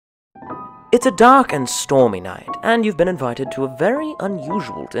It's a dark and stormy night, and you've been invited to a very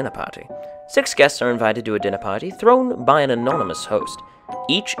unusual dinner party. 6 guests are invited to a dinner party thrown by an anonymous host.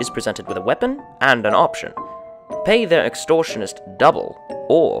 Each is presented with a weapon and an option. Pay their extortionist double,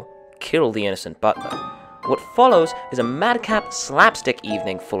 or kill the innocent butler. What follows is a madcap slapstick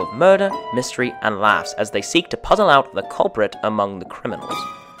evening full of murder, mystery, and laughs as they seek to puzzle out the culprit among the criminals.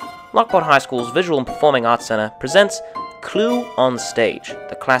 Lockport High School's Visual and Performing Arts Center presents Clue on Stage,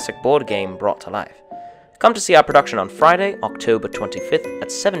 the classic board game brought to life. Come to see our production on Friday, October 25th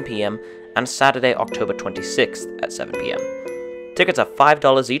at 7 p.m. and Saturday, October 26th at 7 p.m. Tickets are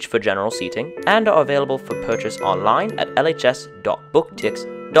 $5 each for general seating and are available for purchase online at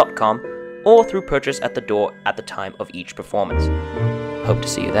lhs.booktix.com or through purchase at the door at the time of each performance. Hope to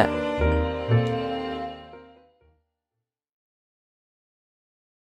see you there.